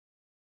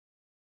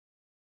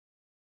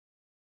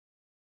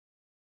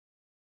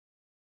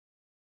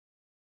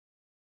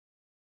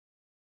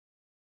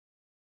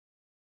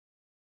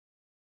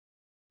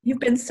You've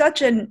been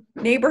such a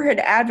neighborhood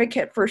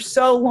advocate for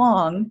so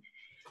long.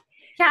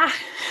 Yeah.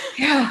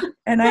 Yeah,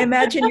 and I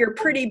imagine you're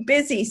pretty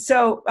busy.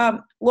 So,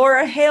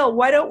 Laura Hale,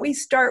 why don't we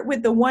start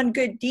with the One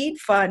Good Deed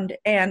Fund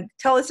and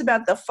tell us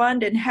about the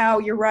fund and how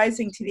you're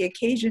rising to the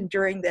occasion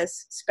during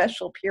this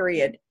special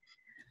period?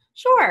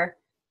 Sure.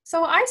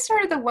 So I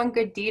started the One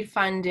Good Deed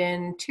Fund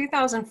in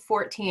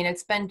 2014.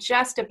 It's been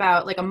just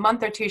about like a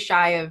month or two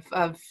shy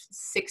of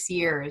 6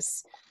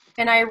 years.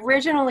 And I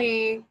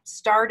originally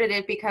started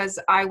it because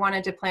I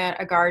wanted to plant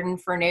a garden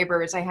for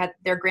neighbors. I had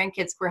their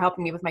grandkids were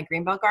helping me with my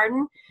greenbelt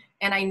garden,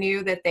 and I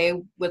knew that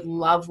they would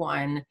love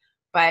one,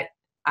 but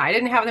I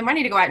didn't have the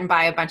money to go out and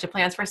buy a bunch of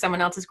plants for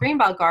someone else's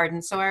greenbelt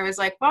garden. So I was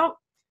like, well,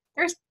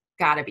 there's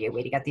got to be a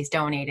way to get these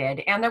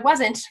donated. And there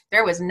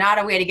was not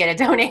a way to get it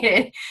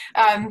donated.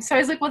 So I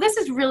was like, well, this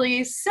is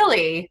really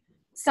silly.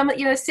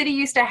 The city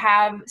used to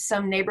have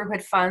some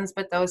neighborhood funds,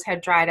 but those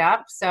had dried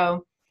up.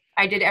 So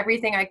I did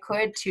everything I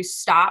could to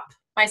stop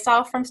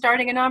myself from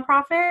starting a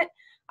nonprofit.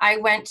 I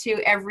went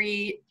to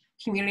every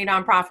community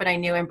nonprofit I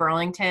knew in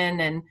Burlington,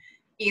 and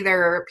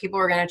either people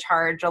were going to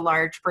charge a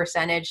large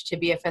percentage to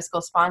be a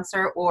fiscal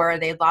sponsor, or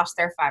they lost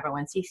their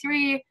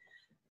 501c3.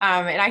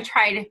 And I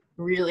tried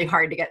really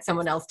hard to get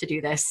someone else to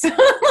do this,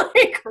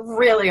 like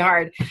really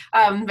hard,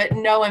 but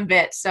no one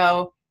bit.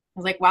 So I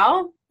was like,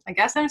 well, I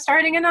guess I'm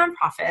starting a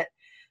nonprofit.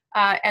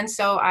 And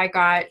so I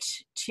got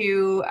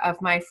two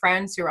of my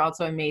friends who are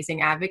also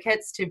amazing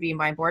advocates to be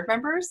my board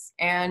members,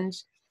 and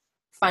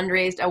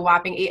fundraised a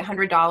whopping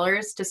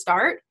 $800 to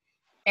start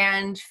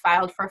and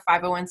filed for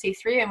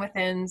 501c3. And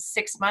within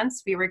 6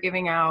 months, we were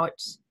giving out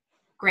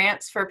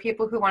grants for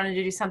people who wanted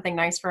to do something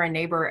nice for a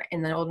neighbor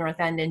in the Old North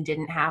End and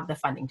didn't have the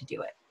funding to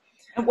do it.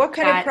 And what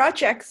kind of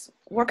projects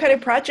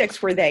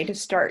were they to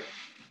start?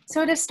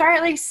 So to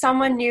start, like,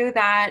 someone knew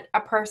that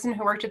a person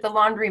who worked at the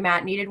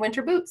laundromat needed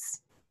winter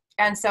boots.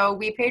 And so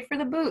we paid for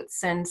the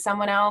boots, and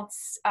someone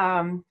else,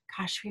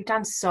 we've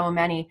done so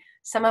many.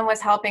 Someone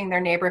was helping their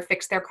neighbor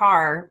fix their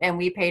car, and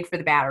we paid for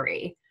the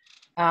battery.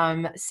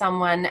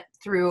 Someone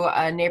threw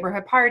a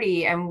neighborhood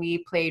party, and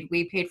we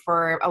paid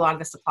for a lot of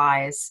the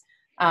supplies.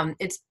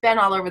 It's been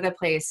all over the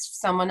place.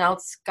 Someone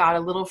else got a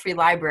little free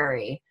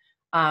library,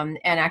 and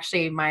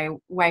actually my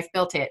wife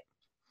built it.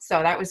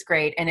 So that was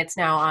great. And it's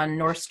now on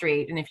North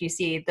Street. And if you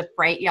see the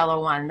bright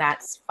yellow one,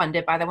 that's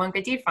funded by the One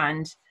Good Deed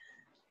Fund.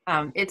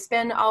 It's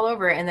been all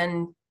over. And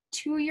then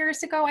 2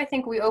 years ago, I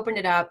think we opened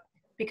it up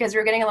because we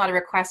were getting a lot of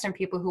requests from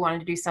people who wanted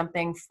to do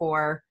something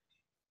for,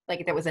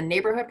 like, that was a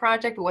neighborhood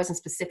project, but wasn't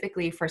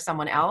specifically for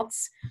someone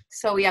else.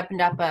 So we opened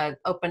up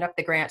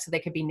the grant so they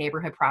could be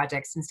neighborhood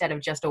projects instead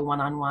of just a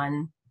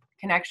one-on-one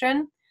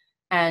connection.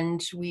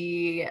 And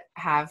we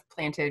have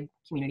planted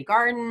community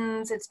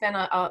gardens. It's been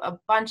a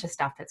bunch of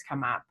stuff that's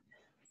come up.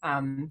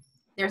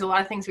 There's a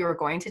lot of things we were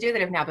going to do that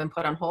have now been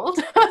put on hold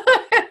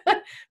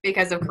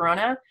because of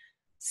Corona.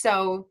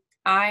 So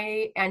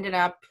I ended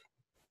up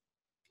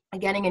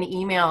getting an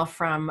email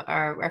from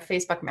a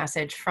Facebook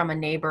message from a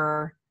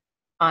neighbor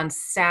on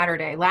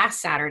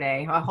last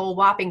Saturday, a whole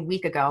whopping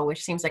week ago,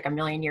 which seems like a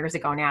million years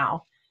ago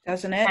now.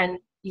 Doesn't it? And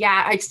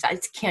yeah, I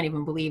can't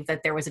even believe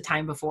that there was a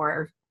time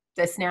before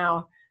this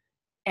now.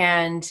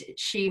 And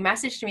she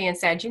messaged me and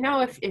said,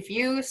 if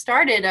you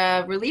started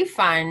a relief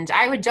fund,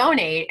 I would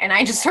donate. And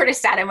I just sort of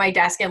sat at my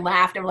desk and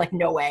laughed. I'm like,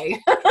 no way.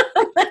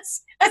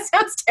 That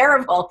sounds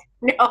terrible.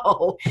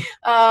 No,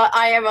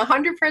 I am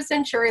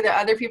 100% sure that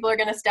other people are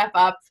going to step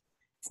up.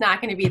 It's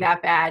not going to be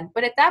that bad.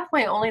 But at that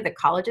point, only the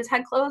colleges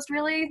had closed,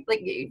 really.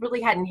 Like, it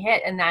really hadn't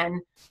hit. And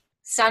then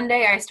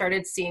Sunday, I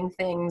started seeing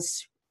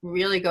things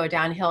really go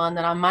downhill. And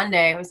then on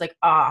Monday, I was like,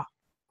 oh,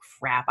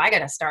 crap, I got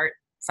to start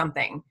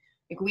something.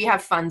 Like, we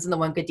have funds in the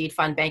One Good Deed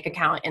Fund bank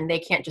account, and they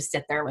can't just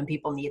sit there when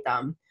people need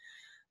them.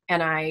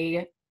 And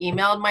I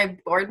emailed my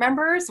board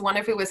members, one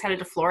of who was headed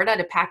to Florida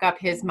to pack up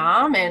his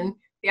mom, and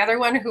the other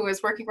one who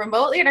was working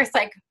remotely. And I was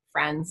like,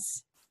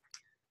 friends,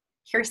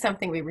 here's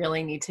something we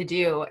really need to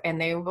do. And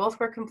they both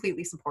were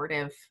completely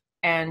supportive.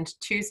 And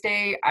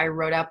Tuesday, I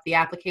wrote up the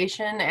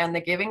application and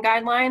the giving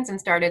guidelines and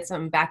started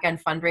some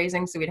back-end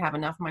fundraising so we'd have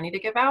enough money to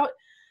give out.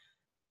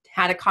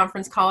 Had a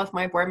conference call with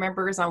my board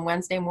members on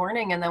Wednesday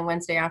morning, and then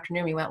Wednesday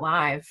afternoon we went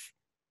live.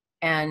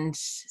 And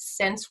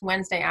since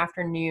Wednesday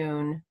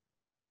afternoon,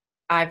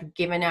 I've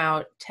given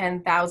out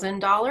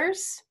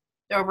 $10,000,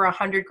 over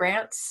 100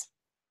 grants.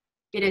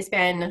 It has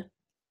been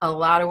a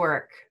lot of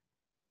work,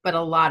 but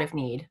a lot of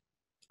need.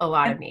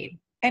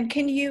 And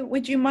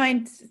would you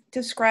mind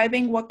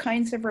describing what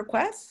kinds of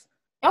requests?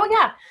 Oh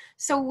yeah.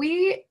 So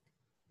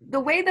the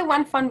way the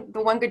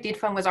One Good Deed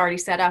Fund was already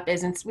set up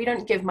is, we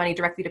don't give money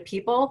directly to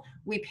people.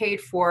 We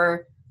paid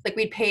for,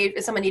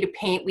 if someone needed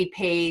paint, we'd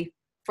pay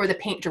for the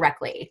paint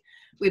directly.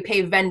 We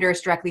pay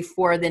vendors directly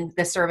for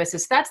the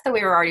services. That's the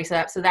way we're already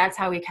set up. So that's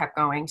how we kept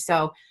going.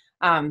 So,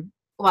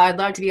 I'd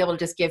love to be able to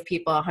just give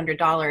people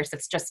 $100.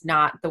 That's just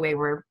not the way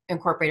we're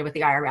incorporated with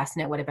the IRS,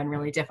 and it would have been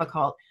really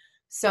difficult.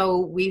 So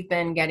we've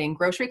been getting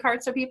grocery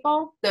cards to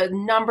people. The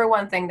number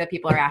one thing that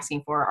people are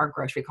asking for are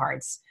grocery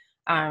cards.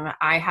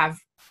 I have,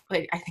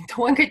 like, I think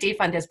the One Good Deed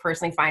Fund has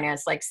personally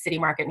financed like City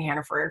Market in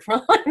Hannaford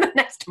for like the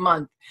next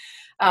month.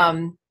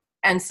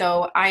 And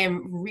so I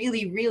am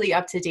really, really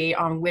up to date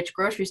on which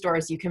grocery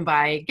stores you can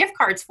buy gift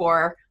cards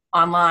for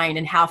online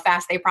and how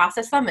fast they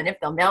process them and if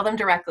they'll mail them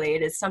directly.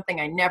 It is something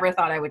I never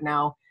thought I would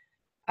know.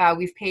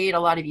 We've paid a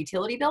lot of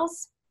utility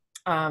bills.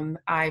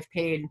 I've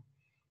paid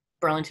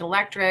Burlington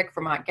Electric,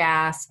 Vermont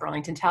Gas,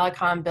 Burlington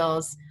Telecom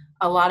bills.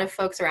 A lot of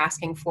folks are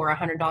asking for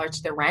 $100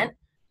 to their rent.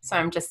 So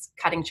I'm just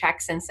cutting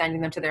checks and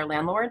sending them to their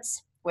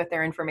landlords with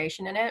their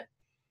information in it.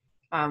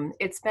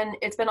 It's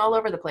been all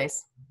over the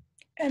place.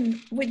 And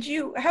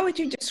how would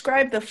you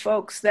describe the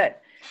folks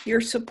that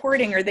you're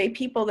supporting? Are they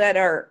people that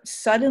are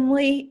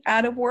suddenly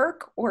out of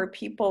work, or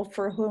people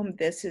for whom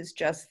this is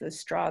just the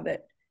straw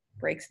that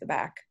breaks the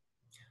back?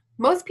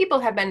 Most people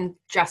have been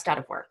just out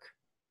of work.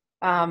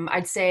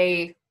 I'd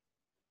say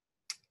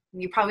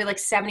you probably like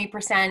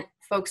 70%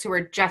 folks who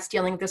are just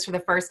dealing with this for the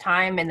first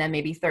time, and then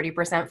maybe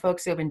 30%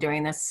 folks who have been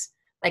doing this,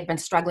 like been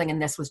struggling, and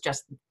this was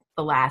just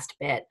the last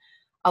bit.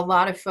 A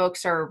lot of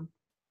folks were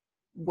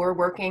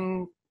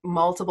working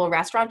multiple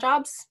restaurant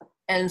jobs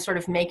and sort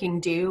of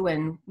making do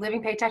and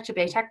living paycheck to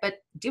paycheck, but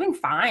doing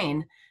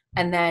fine.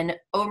 And then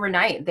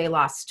overnight, they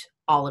lost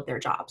all of their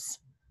jobs.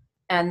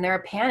 And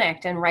they're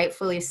panicked, and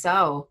rightfully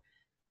so.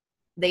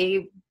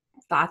 They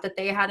thought that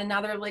they had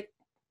another like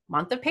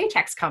month of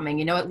paychecks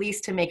coming, at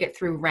least to make it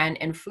through rent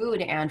and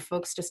food, and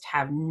folks just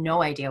have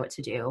no idea what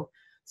to do.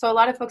 So a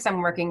lot of folks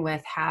I'm working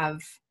with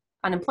have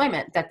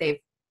unemployment that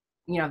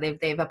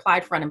they've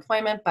applied for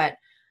unemployment, but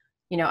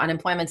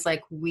unemployment's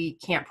like, we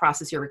can't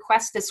process your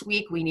request this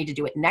week. We need to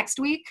do it next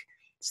week.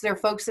 So there are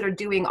folks that are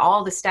doing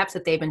all the steps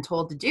that they've been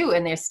told to do,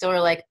 and they still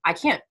are like, I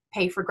can't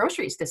pay for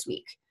groceries this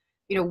week.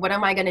 What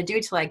am I going to do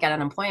till I get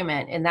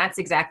unemployment? And that's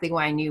exactly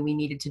why I knew we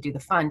needed to do the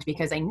fund,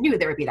 because I knew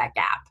there would be that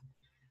gap.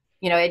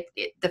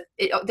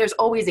 There's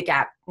always a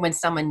gap when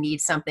someone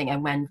needs something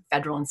and when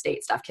federal and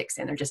state stuff kicks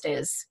in. There just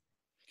is.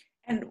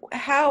 And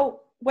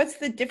what's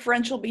the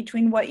differential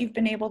between what you've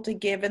been able to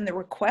give and the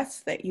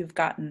requests that you've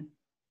gotten?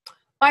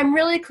 I'm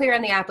really clear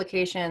in the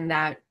application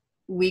that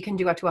we can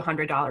do up to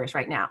 $100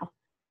 right now.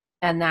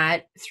 And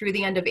that through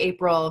the end of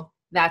April,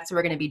 that's what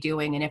we're going to be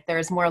doing. And if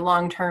there's more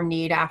long-term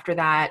need after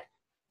that,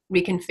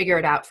 we can figure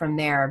it out from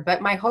there.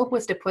 But my hope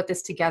was to put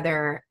this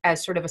together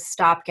as sort of a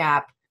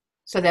stopgap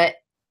so that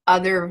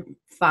other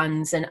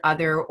funds and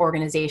other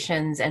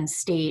organizations and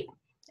state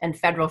and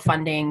federal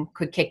funding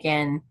could kick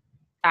in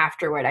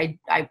afterward.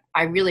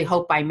 I really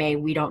hope by May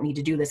we don't need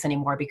to do this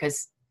anymore,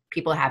 because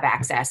people have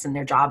access and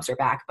their jobs are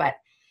back. But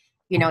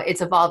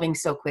it's evolving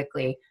so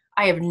quickly.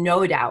 I have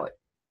no doubt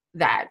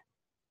that,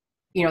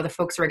 the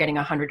folks who are getting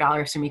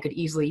 $100 from me could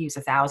easily use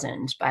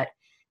 1,000, but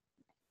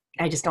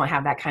I just don't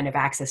have that kind of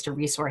access to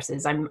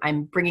resources.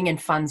 I'm bringing in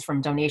funds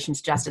from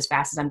donations just as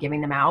fast as I'm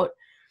giving them out.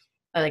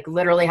 I like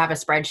literally have a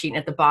spreadsheet, and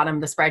at the bottom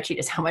of the spreadsheet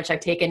is how much I've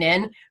taken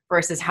in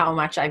versus how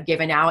much I've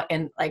given out.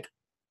 And like,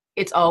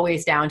 it's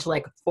always down to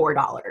like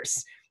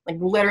 $4. Like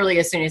literally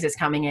as soon as it's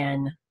coming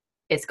in,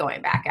 it's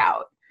going back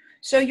out.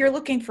 So you're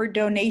looking for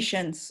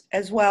donations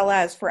as well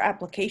as for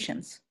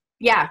applications?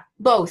 Yeah,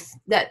 both.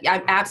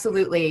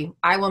 Absolutely.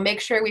 I will make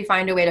sure we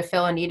find a way to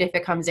fill a need if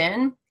it comes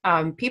in.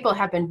 People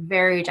have been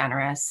very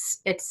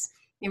generous.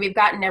 We've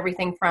gotten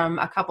everything from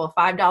a couple of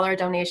 $5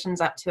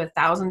 donations up to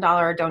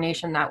 $1,000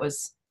 donation. That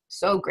was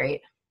so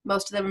great.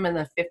 Most of them in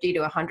the $50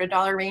 to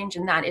 $100 range,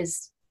 and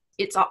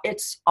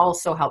it's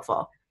also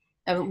helpful.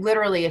 And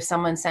literally, if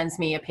someone sends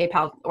me a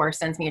PayPal or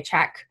sends me a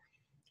check,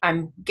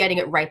 I'm getting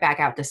it right back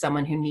out to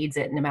someone who needs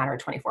it in a matter of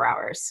 24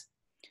 hours.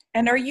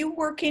 And are you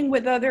working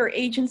with other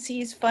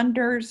agencies,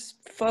 funders,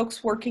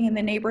 folks working in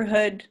the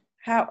neighborhood?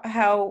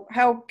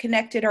 How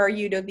connected are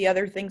you to the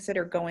other things that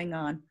are going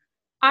on?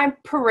 I'm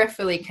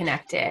peripherally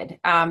connected.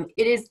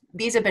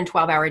 These have been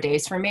 12-hour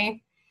days for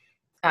me.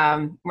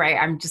 Right.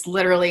 I'm just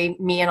literally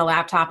me and a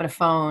laptop and a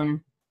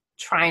phone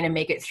trying to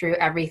make it through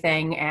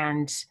everything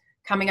and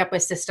coming up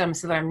with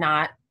systems so that I'm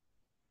not,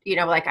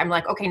 I'm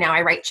like, okay, now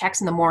I write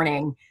checks in the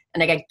morning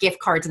and I get gift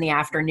cards in the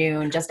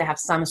afternoon just to have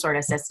some sort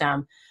of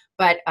system.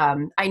 But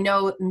I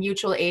know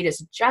mutual aid is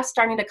just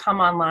starting to come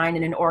online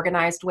in an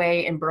organized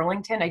way in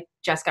Burlington. I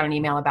just got an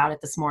email about it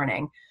this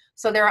morning.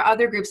 So there are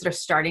other groups that are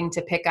starting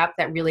to pick up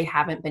that really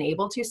haven't been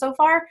able to so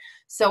far.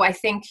 So I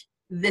think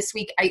this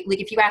week,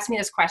 if you ask me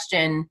this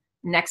question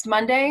next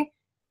Monday,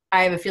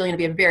 I have a feeling it'll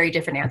be a very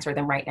different answer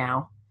than right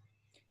now.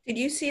 Did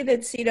you see that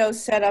CEDO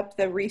set up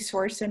the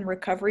Resource and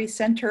Recovery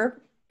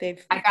Center?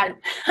 I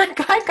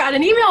got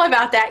an email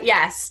about that.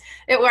 Yes,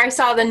 where I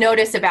saw the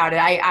notice about it.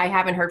 I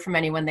haven't heard from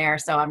anyone there,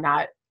 so I'm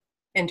not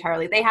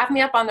entirely. They have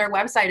me up on their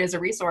website as a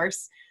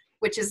resource,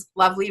 which is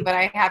lovely, but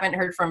I haven't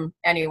heard from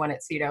anyone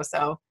at CEDO,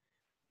 so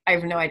I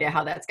have no idea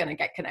how that's going to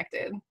get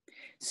connected.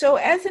 So,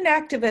 as an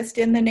activist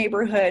in the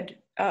neighborhood,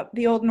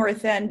 the Old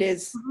North End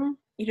is,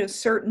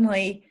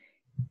 certainly.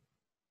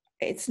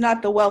 It's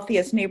not the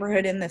wealthiest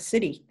neighborhood in the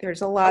city.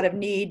 There's a lot of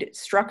need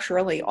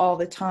structurally all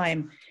the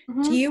time.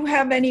 Do you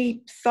have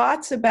any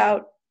thoughts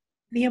about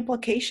the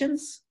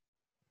implications?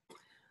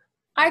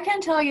 I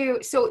can tell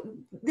you, so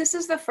this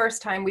is the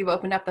first time we've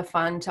opened up the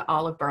fund to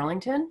all of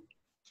Burlington.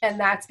 And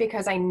that's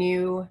because I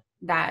knew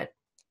that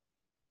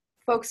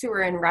folks who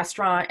are in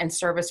restaurant and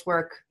service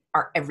work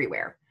are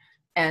everywhere.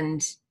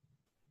 And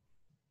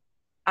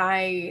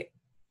I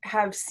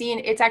have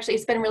seen,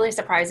 it's been really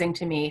surprising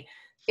to me.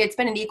 It's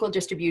been an equal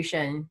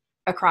distribution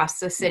across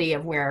the city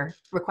of where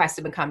requests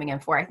have been coming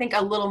in for. I think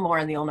a little more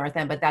in the Old North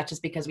End, but that's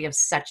just because we have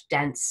such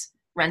dense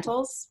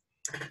rentals.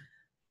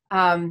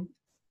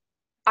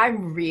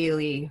 I'm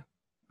really,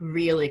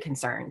 really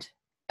concerned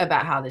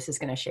about how this is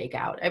going to shake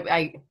out.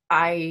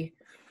 I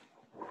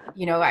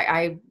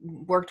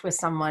worked with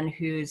someone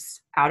who's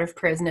out of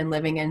prison and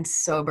living in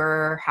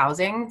sober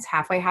housing. It's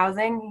halfway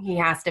housing. He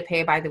has to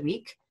pay by the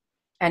week,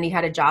 and he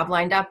had a job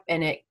lined up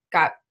and it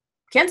got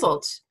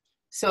canceled.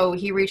 So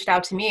he reached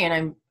out to me,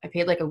 and I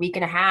paid like a week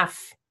and a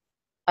half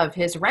of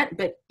his rent.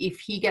 But if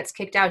he gets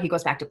kicked out, he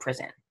goes back to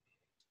prison,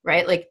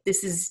 right? Like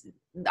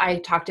I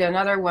talked to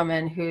another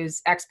woman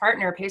whose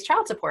ex-partner pays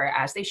child support,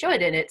 as they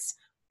should, and it's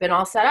been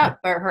all set up,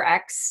 but her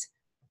ex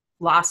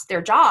lost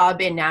their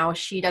job and now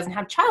she doesn't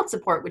have child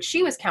support, which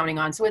she was counting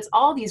on. So it's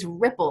all these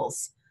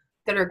ripples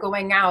that are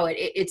going out.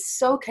 It's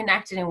so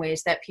connected in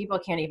ways that people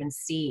can't even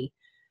see.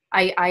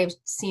 I've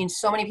seen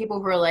so many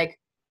people who are like,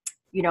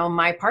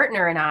 my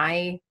partner and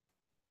I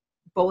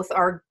both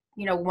are,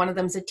 one of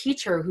them's a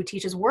teacher who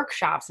teaches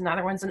workshops,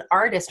 another one's an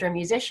artist or a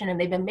musician, and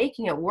they've been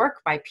making it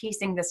work by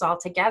piecing this all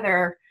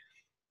together.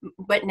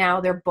 But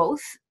now they're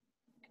both,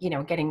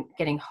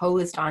 getting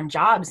hosed on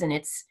jobs, and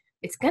it's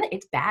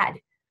bad.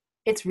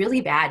 It's really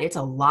bad. It's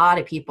a lot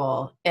of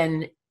people.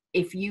 And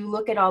if you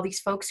look at all these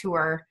folks who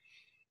are,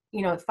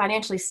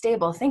 financially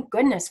stable, thank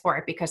goodness for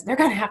it, because they're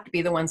going to have to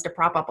be the ones to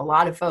prop up a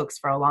lot of folks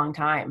for a long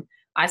time.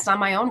 I saw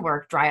my own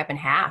work dry up in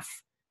half,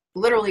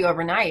 literally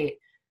overnight.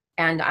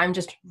 And I'm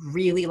just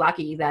really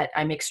lucky that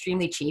I'm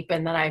extremely cheap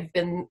and that I've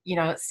been,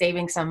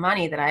 saving some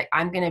money that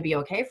I'm going to be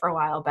okay for a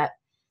while. But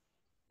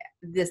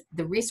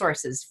the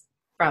resources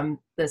from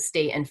the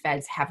state and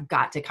feds have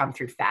got to come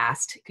through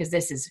fast, because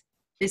this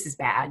is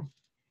bad.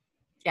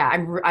 Yeah,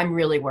 I'm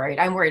really worried.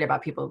 I'm worried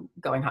about people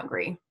going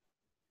hungry.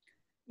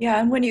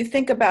 Yeah, and when you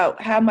think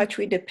about how much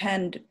we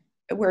depend,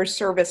 we're a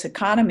service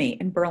economy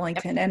in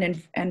Burlington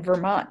and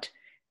Vermont.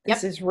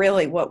 This is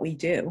really what we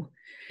do.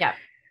 Yeah.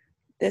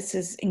 This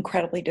is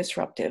incredibly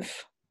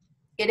disruptive.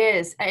 It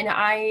is. And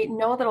I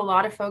know that a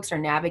lot of folks are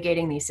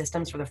navigating these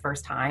systems for the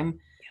first time.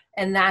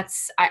 And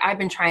I've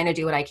been trying to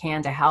do what I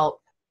can to help.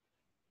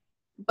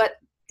 But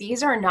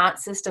these are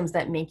not systems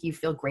that make you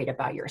feel great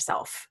about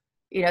yourself.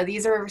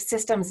 These are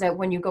systems that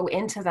when you go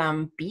into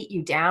them, beat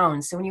you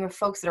down. So when you have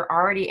folks that are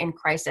already in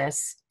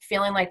crisis,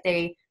 feeling like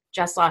they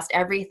just lost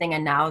everything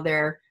and now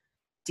they're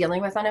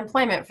dealing with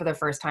unemployment for the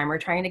first time or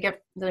trying to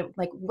get the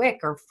WIC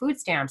or food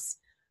stamps,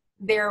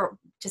 they're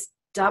just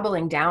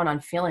doubling down on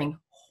feeling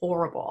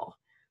horrible.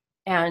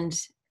 And,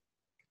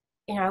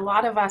 a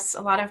lot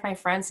of my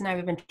friends and I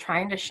have been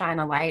trying to shine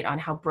a light on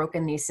how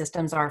broken these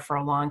systems are for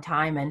a long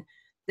time. And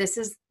this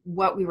is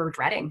what we were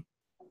dreading.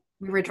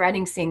 We were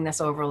dreading seeing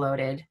this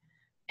overloaded.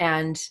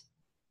 And,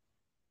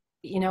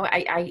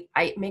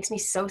 it makes me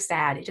so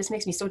sad. It just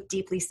makes me so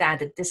deeply sad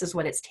that this is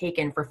what it's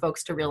taken for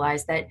folks to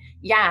realize that,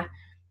 yeah,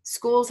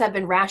 schools have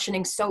been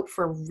rationing soap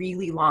for a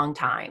really long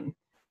time.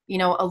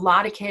 A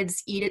lot of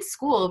kids eat at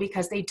school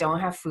because they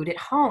don't have food at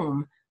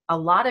home. A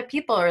lot of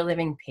people are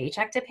living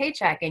paycheck to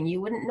paycheck, and you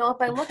wouldn't know it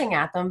by looking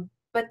at them,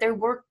 but they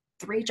work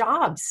 3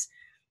 jobs.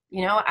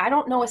 I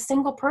don't know a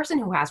single person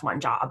who has 1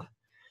 job.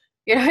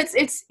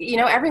 It's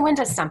everyone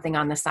does something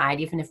on the side,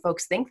 even if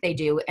folks think they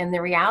do. And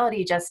the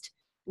reality just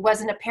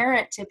wasn't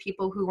apparent to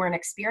people who weren't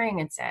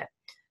experiencing it.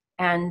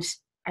 And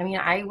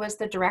I was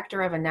the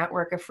director of a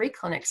network of free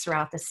clinics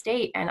throughout the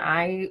state. And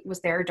I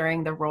was there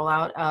during the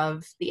rollout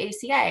of the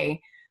ACA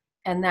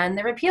and then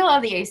the repeal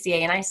of the ACA.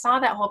 And I saw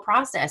that whole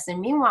process. And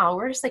meanwhile,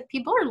 we're just like,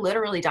 people are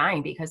literally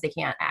dying because they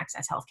can't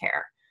access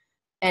healthcare.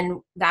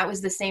 And that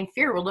was the same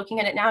fear. We're looking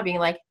at it now being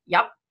like,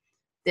 yep,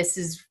 this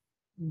is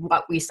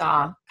what we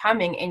saw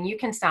coming. And you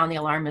can sound the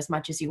alarm as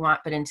much as you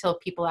want, but until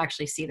people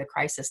actually see the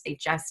crisis,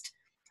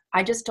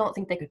 I just don't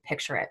think they could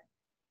picture it.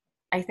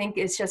 I think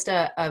it's just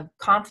a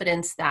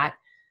confidence that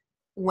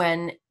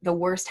when the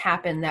worst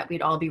happened that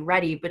we'd all be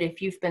ready. But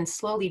if you've been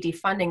slowly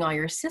defunding all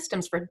your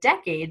systems for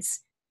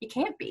decades, you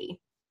can't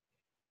be.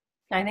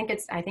 And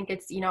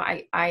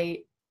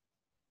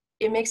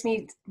it makes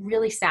me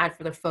really sad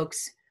for the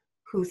folks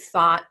who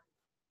thought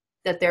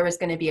that there was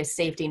going to be a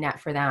safety net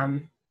for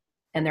them,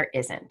 and there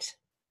isn't.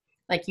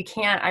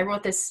 I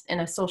wrote this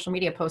in a social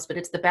media post, but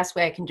it's the best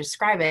way I can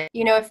describe it.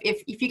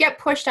 If you get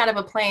pushed out of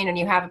a plane and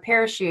you have a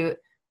parachute,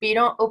 but you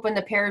don't open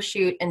the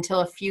parachute until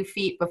a few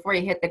feet before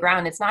you hit the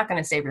ground, it's not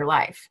going to save your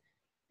life.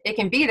 It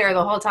can be there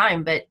the whole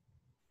time, but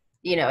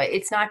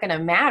it's not going to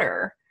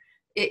matter.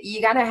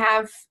 You got to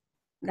have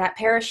that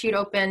parachute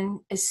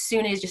open as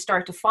soon as you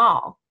start to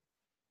fall.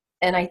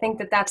 And I think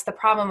that that's the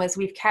problem, is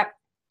we've kept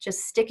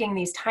just sticking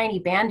these tiny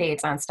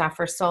Band-Aids on stuff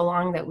for so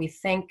long that we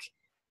think,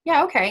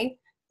 yeah, okay,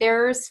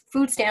 there's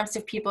food stamps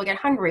if people get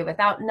hungry,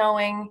 without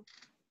knowing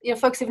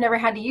folks who've never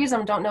had to use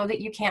them don't know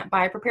that you can't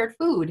buy prepared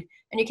food,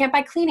 and you can't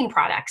buy cleaning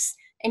products,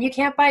 and you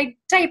can't buy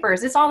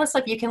diapers. It's all this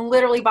stuff. You can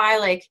literally buy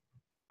like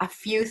a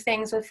few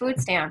things with food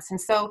stamps. And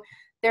so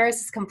there is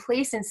this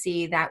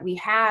complacency that we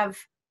have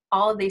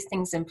all of these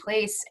things in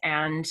place.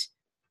 And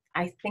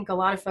I think a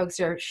lot of folks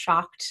are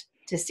shocked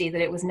to see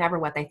that it was never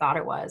what they thought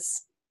it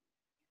was.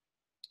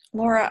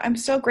 Laura, I'm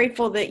so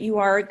grateful that you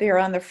are there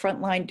on the front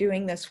line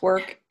doing this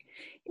work.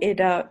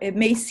 It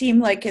may seem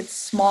like it's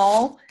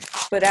small,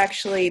 but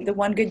actually the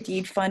One Good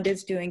Deed Fund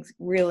is doing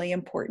really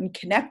important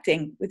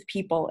connecting with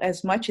people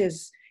as much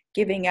as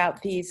giving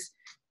out these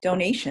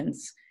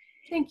donations.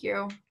 Thank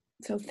you.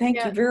 So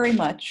thank you very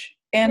much.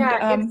 And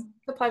it's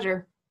a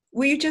pleasure.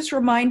 Will you just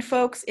remind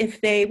folks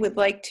if they would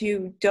like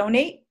to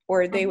donate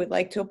or they would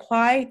like to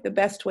apply, the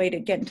best way to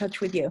get in touch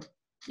with you?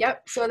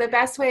 Yep. So the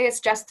best way is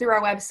just through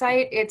our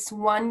website. It's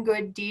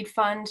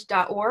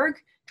onegooddeedfund.org.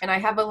 And I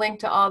have a link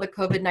to all the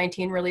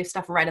COVID-19 relief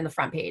stuff right in the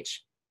front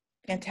page.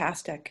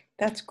 Fantastic.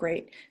 That's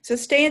great. So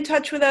stay in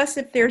touch with us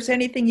if there's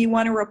anything you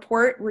want to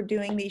report. We're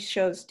doing these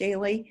shows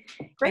daily.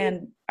 Great.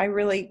 And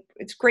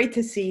it's great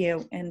to see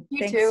you. And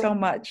thanks so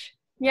much.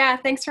 Yeah,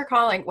 thanks for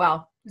calling.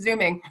 Well,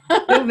 Zooming.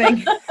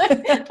 Zooming.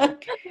 Oh,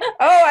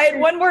 I had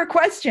one more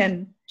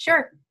question.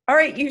 Sure. All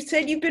right. You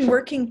said you've been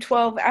working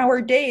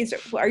 12-hour days.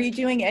 Are you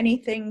doing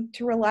anything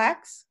to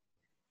relax?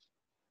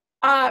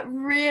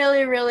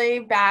 Really, really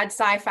bad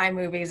sci-fi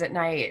movies at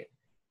night.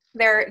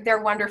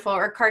 They're wonderful.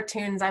 Or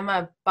cartoons. I'm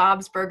a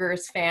Bob's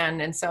Burgers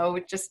fan. And so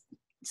just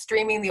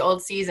streaming the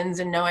old seasons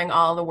and knowing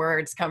all the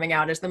words coming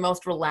out is the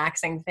most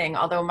relaxing thing.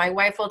 Although my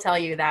wife will tell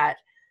you that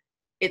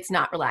it's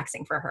not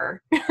relaxing for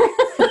her.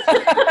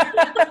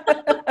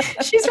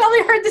 She's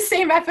probably heard the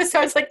same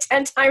episodes like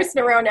 10 times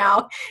in a row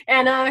now.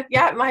 And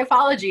yeah, my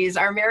apologies.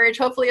 Our marriage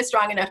hopefully is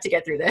strong enough to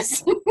get through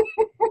this.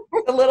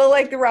 A little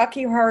like the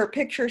Rocky Horror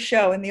Picture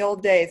Show in the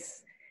old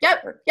days.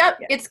 Yep. Yeah.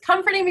 It's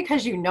comforting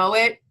because you know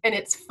it, and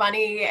it's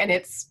funny, and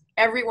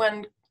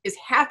everyone is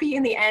happy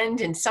in the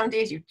end, and some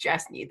days you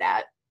just need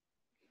that.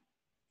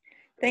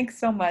 Thanks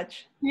so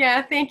much.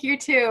 Yeah, thank you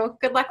too.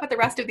 Good luck with the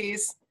rest of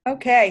these.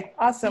 Okay,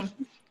 awesome.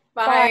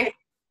 Bye.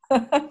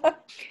 Bye.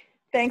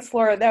 Thanks,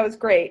 Laura. That was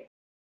great.